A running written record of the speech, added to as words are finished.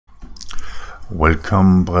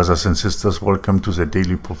Welcome, brothers and sisters, welcome to the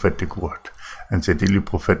Daily Prophetic Word. And the Daily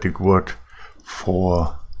Prophetic Word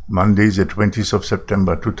for Monday, the 20th of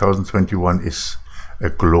September 2021 is a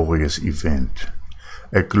glorious event.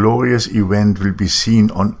 A glorious event will be seen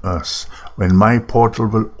on earth when my portal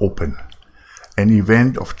will open. An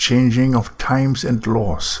event of changing of times and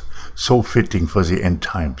laws, so fitting for the end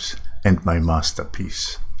times, and my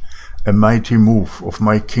masterpiece. A mighty move of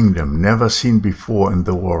my kingdom never seen before in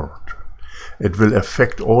the world. It will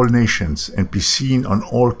affect all nations and be seen on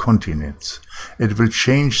all continents. It will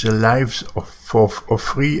change the lives of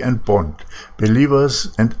free and bond,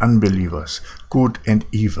 believers and unbelievers, good and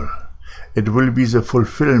evil. It will be the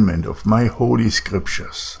fulfillment of my holy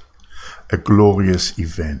scriptures. A glorious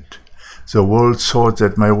event. The world thought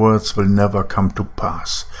that my words will never come to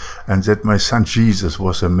pass, and that my son Jesus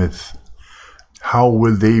was a myth. How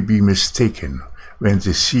will they be mistaken when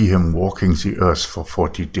they see him walking the earth for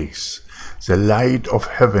 40 days? The light of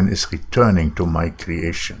heaven is returning to my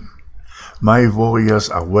creation. My warriors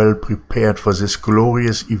are well prepared for this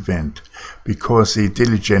glorious event because they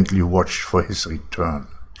diligently watched for his return.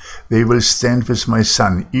 They will stand with my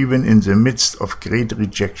son even in the midst of great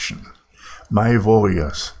rejection. My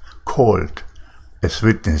warriors, called as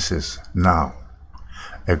witnesses now.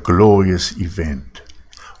 A glorious event,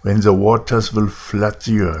 when the waters will flood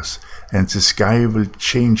the earth and the sky will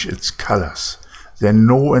change its colors. Then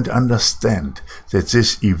know and understand that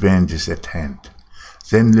this event is at hand.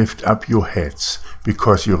 Then lift up your heads,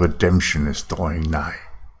 because your redemption is drawing nigh.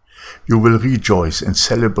 You will rejoice and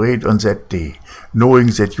celebrate on that day, knowing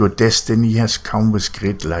that your destiny has come with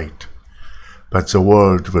great light. But the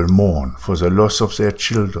world will mourn for the loss of their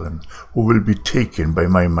children, who will be taken by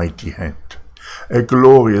my mighty hand. A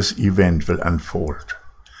glorious event will unfold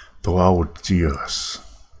throughout the earth.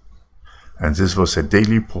 And this was a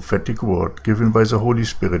daily prophetic word given by the Holy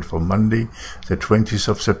Spirit for Monday, the 20th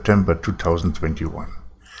of September 2021.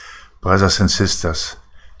 Brothers and sisters,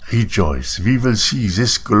 rejoice. We will see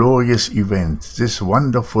this glorious event, this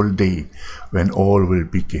wonderful day when all will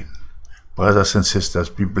begin. Brothers and sisters,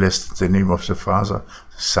 be blessed in the name of the Father,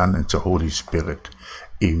 the Son, and the Holy Spirit.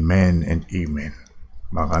 Amen and amen.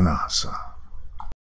 Maranatha.